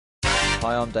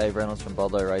Hi, I'm Dave Reynolds from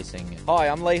Boldo Racing. Hi,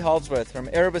 I'm Lee Holdsworth from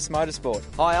Erebus Motorsport.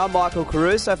 Hi, I'm Michael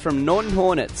Caruso from Norton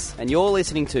Hornets, and you're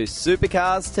listening to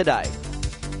Supercars Today.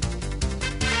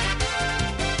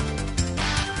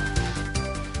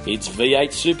 It's V8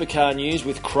 Supercar News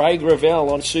with Craig Revell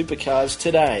on Supercars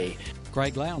Today.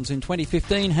 Craig Lowndes in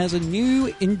 2015 has a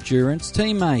new endurance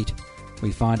teammate.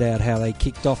 We find out how they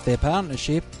kicked off their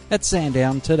partnership at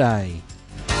Sandown today.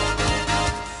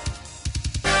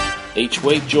 Each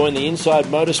week, join the Inside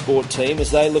Motorsport team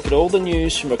as they look at all the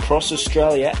news from across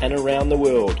Australia and around the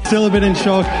world. Still a bit in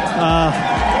shock.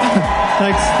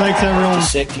 Thanks everyone.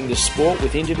 Dissecting the sport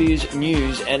with interviews,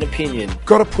 news and opinion.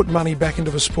 Got to put money back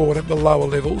into the sport at the lower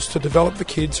levels to develop the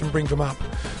kids and bring them up.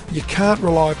 You can't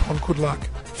rely upon good luck.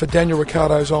 For Daniel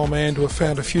Ricciardo's old man to have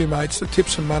found a few mates that tip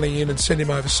some money in and send him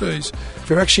overseas,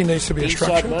 there actually needs to be a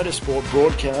structure. Inside Motorsport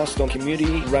broadcast on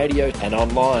community radio and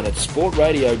online at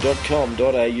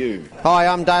sportradio.com.au. Hi,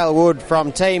 I'm Dale Wood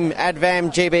from Team Advam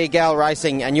GB Gal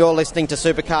Racing, and you're listening to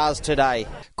Supercars Today.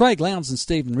 Craig Lowndes and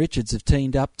Stephen Richards have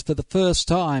teamed up for the first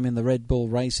time in the Red Bull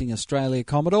Racing Australia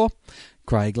Commodore.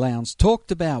 Craig Lowndes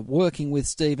talked about working with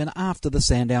Stephen after the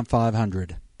Sandown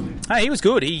 500. Hey, he was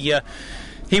good. He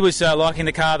was liking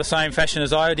the car the same fashion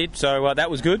as I did, so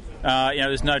that was good.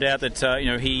 There's no doubt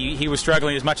that he was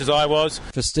struggling as much as I was.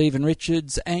 For Stephen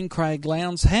Richards and Craig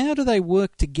Lowndes, how do they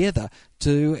work together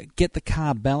to get the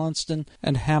car balanced,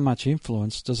 and how much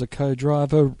influence does a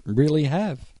co-driver really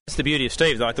have? That's the beauty of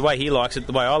Steve, like the way he likes it,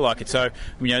 the way I like it. So,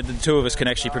 the two of us can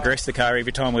actually progress the car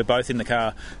every time we're both in the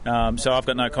car. So I've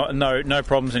got no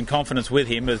problems and confidence with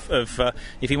him of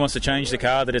if he wants to change the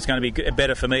car, that it's going to be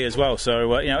better for me as well.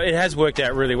 So, it has worked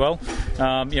out really well.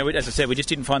 As I said, we just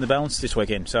didn't find the balance this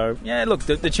weekend. So, look,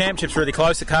 the championship's really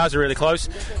close, the cars are really close.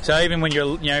 So even when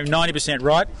you're 90%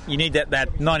 right, you need that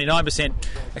 99%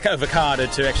 of a car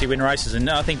to actually win races. And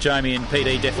I think Jamie and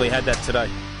PD definitely had that today.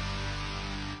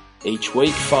 Each week,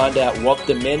 find out what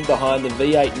the men behind the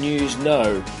V8 News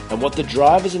know and what the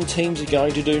drivers and teams are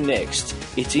going to do next.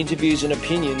 It's interviews and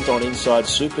opinions on Inside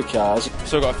Supercars.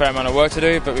 Still got a fair amount of work to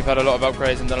do, but we've had a lot of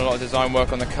upgrades and done a lot of design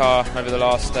work on the car over the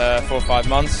last 4 or 5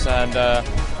 months, and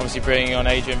obviously bringing on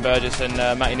Adrian Burgess and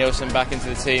Matty Nielsen back into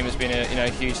the team has been a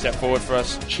huge step forward for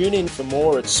us. Tune in for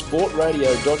more at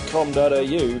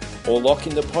sportradio.com.au or lock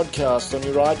in the podcast on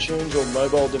your iTunes or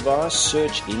mobile device.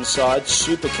 Search Inside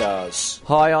Supercars.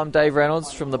 Hi, I'm Dave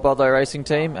Reynolds from the Boldo Racing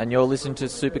team, and you're listening to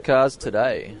Supercars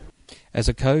Today. As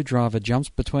a co-driver jumps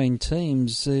between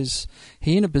teams, is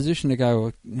he in a position to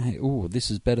go, oh,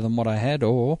 this is better than what I had,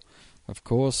 or, of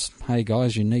course, hey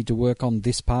guys, you need to work on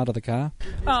this part of the car?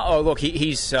 Look,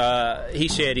 he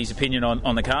shared his opinion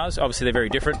on the cars. Obviously, they're very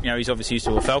different. He's obviously used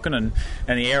to a Falcon and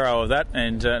the aero of that,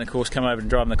 and of course, come over and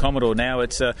drive the Commodore now.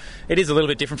 It is a little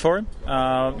bit different for him.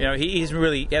 He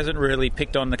hasn't really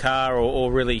picked on the car or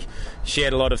really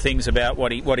shared a lot of things about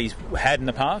what he's had in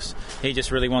the past. He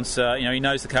just really wants. He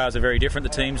knows the cars are very different. The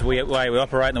teams, the way we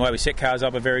operate, and the way we set cars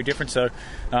up are very different. So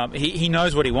he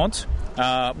knows what he wants,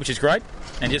 which is great.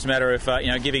 And just a matter of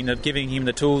giving him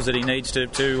the tools that he needs to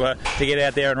get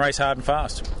out there and race hard and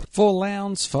fast. For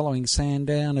Lowndes, following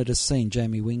Sandown, it has seen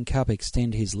Jamie Whincup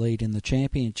extend his lead in the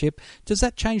championship. Does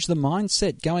that change the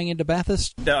mindset going into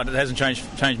Bathurst? No, it hasn't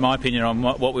changed my opinion on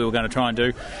what we were going to try and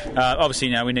do. Obviously,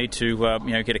 now we need to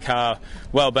get a car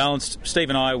well balanced. Steve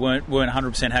and I weren't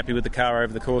 100% happy with the car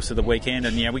over the course of the weekend,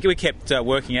 and we kept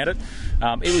working at it.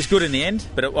 It was good in the end,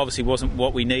 but it obviously wasn't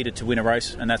what we needed to win a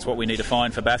race, and that's what we need to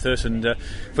find for Bathurst. And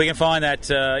if we can find that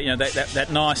that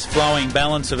nice flowing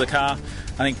balance of the car,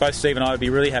 I think both Steve and I would be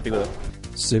really happy with it.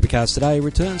 Supercars Today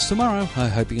returns tomorrow. I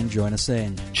hope you can join us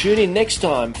then. Tune in next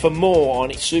time for more on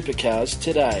Supercars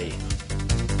Today.